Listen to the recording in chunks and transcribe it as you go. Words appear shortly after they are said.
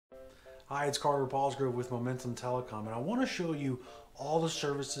Hi, it's Carter Paulsgrove with Momentum Telecom, and I want to show you all the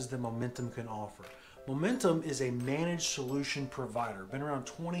services that Momentum can offer. Momentum is a managed solution provider, been around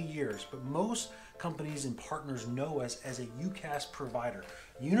 20 years, but most companies and partners know us as a UCaaS provider,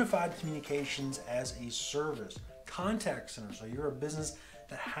 Unified Communications as a Service, contact center, so you're a business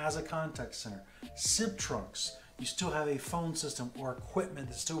that has a contact center, SIP trunks, you still have a phone system or equipment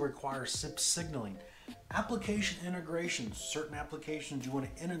that still requires SIP signaling, application integrations, certain applications you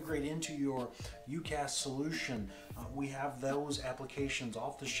want to integrate into your UCaaS solution. We have those applications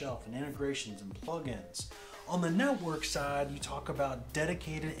off the shelf and integrations and plugins. On the network side, you talk about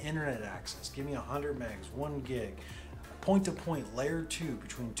dedicated internet access. Give me 100 megs, 1 gig, point-to-point, layer 2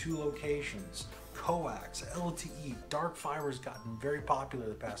 between two locations, coax, LTE, dark fiber has gotten very popular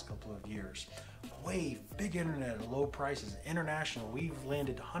the past couple of years. Wave, big internet at low prices, international. We've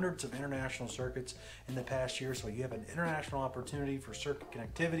landed hundreds of international circuits in the past year, so you have an international opportunity for circuit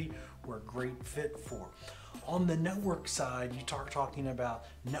connectivity we're a great fit for. On the network side, you talking about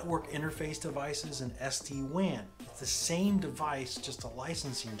network interface devices and SD-WAN. It's the same device, just a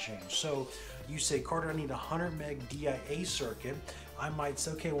licensing change. So you say, Carter, I need a 100 meg DIA circuit. I might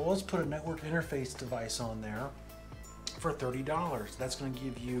say, okay, well, let's put a network interface device on there for $30. That's going to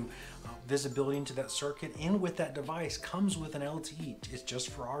give you visibility into that circuit, and with that device comes with an LTE. It's just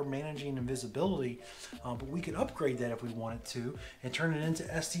for our managing and visibility, but we could upgrade that if we wanted to and turn it into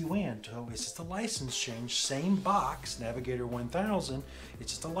SD-WAN. So it's just a license change, same box, Navigator 1000,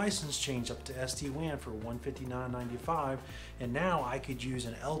 it's just a license change up to SD-WAN for $159.95, and now I could use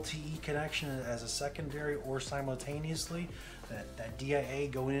an LTE connection as a secondary or simultaneously that DIA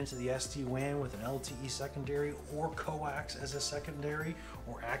going into the SD-WAN with an LTE secondary, or coax as a secondary,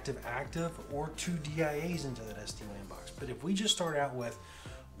 or active-active, or two DIAs into that SD-WAN box. But if we just start out with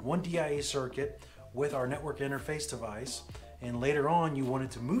one DIA circuit with our network interface device, and later on you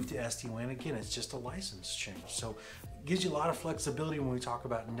wanted to move to SD-WAN, again, it's just a license change. So it gives you a lot of flexibility when we talk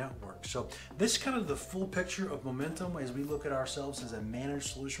about network. So this is kind of the full picture of Momentum as we look at ourselves as a managed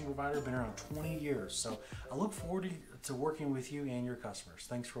solution provider, been around 20 years. So I look forward to working with you and your customers.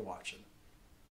 Thanks for watching.